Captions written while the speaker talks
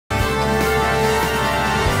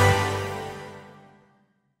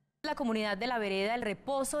comunidad de la vereda El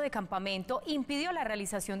Reposo de Campamento impidió la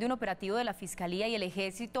realización de un operativo de la Fiscalía y el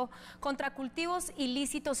Ejército contra cultivos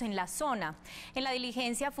ilícitos en la zona. En la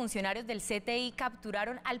diligencia, funcionarios del CTI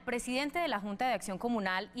capturaron al presidente de la Junta de Acción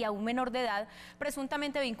Comunal y a un menor de edad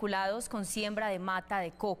presuntamente vinculados con siembra de mata de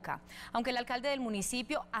coca. Aunque el alcalde del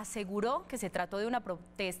municipio aseguró que se trató de una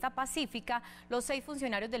protesta pacífica, los 6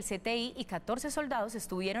 funcionarios del CTI y 14 soldados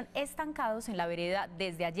estuvieron estancados en la vereda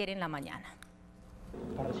desde ayer en la mañana.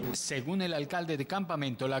 Según el alcalde de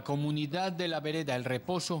Campamento, la comunidad de la vereda El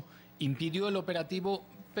Reposo impidió el operativo,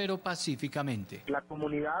 pero pacíficamente. La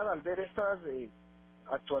comunidad, al ver estas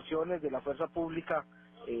actuaciones de la fuerza pública,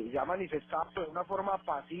 ya manifestado de una forma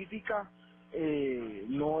pacífica,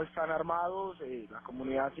 no están armados. La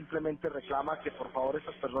comunidad simplemente reclama que por favor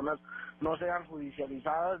estas personas no sean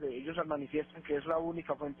judicializadas. Ellos manifiestan que es la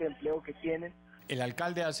única fuente de empleo que tienen. El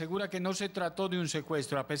alcalde asegura que no se trató de un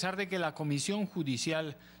secuestro, a pesar de que la comisión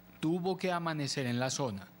judicial tuvo que amanecer en la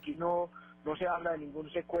zona. Aquí no se habla de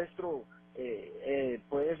ningún secuestro,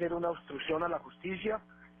 puede ser una obstrucción a la justicia.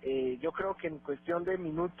 Yo creo que en cuestión de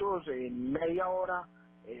minutos, en media hora,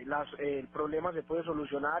 el problema se puede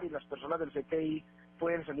solucionar y las personas del CTI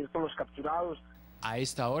pueden salir con los capturados. A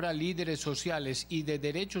esta hora, líderes sociales y de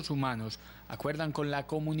derechos humanos acuerdan con la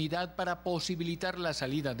comunidad para posibilitar la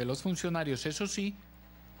salida de los funcionarios, eso sí,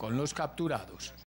 con los capturados.